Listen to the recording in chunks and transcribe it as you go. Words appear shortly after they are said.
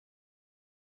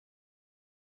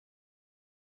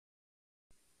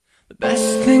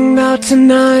Best thing about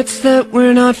tonight's that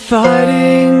we're not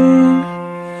fighting.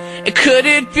 Could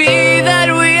it be that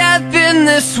we have been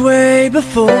this way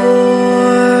before?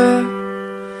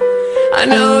 I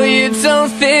know you don't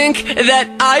think that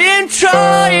I am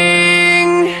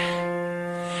trying.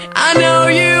 I know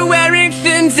you're wearing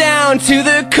thin down to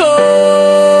the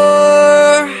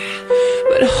core.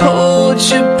 But hold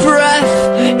your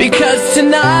breath, because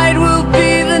tonight will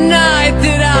be the night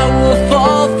that I will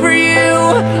fall for you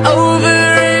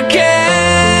over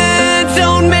again.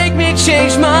 Don't make me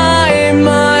change my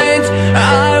mind.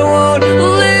 I won't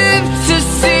live to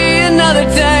see another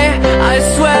day. I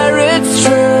swear it's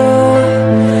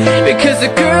true, because a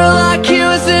girl like you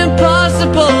is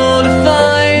impossible to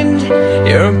find.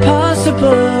 You're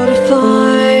impossible to find.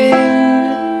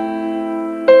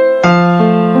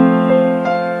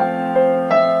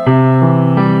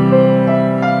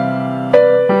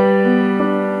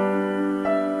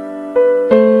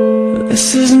 This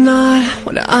is not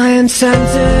what I intended.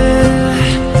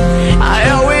 I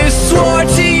always swore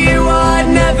to you I'd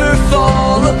never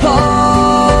fall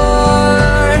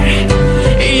apart.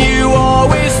 You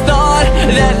always thought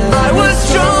that I was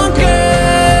stronger.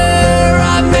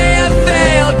 I may have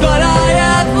failed, but I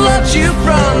have loved you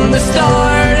from the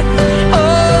start.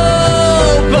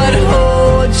 Oh, but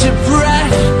hold your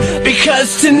breath, because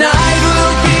tonight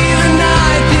will be the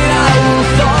night that I will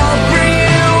fall for you.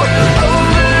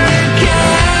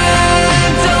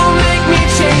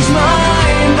 Change my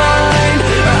mind.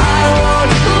 I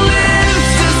won't live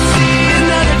to see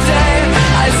another day.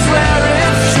 I swear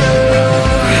it's true,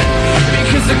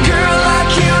 because a girl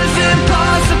like you is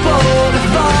impossible to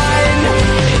find.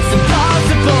 It's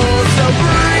impossible, so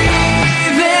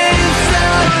breathe in so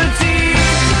deep.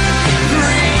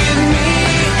 Breathe me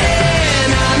in.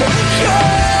 I'm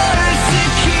yours to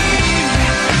keep.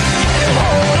 And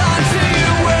hold on to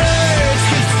your words,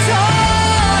 'cause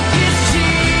talk is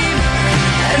cheap.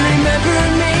 And remember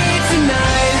me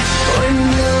tonight when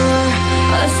you're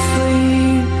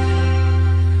asleep,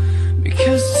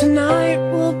 because tonight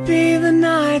will be the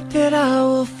night that I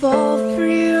will fall for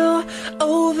you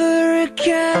over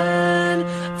again.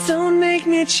 Don't make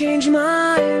me change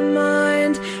my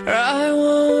mind, or I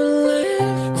won't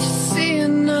live to see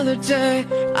another day.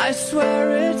 I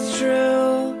swear it's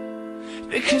true,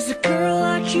 because a girl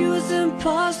like you is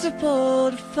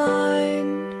impossible to find.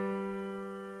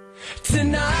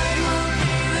 Tonight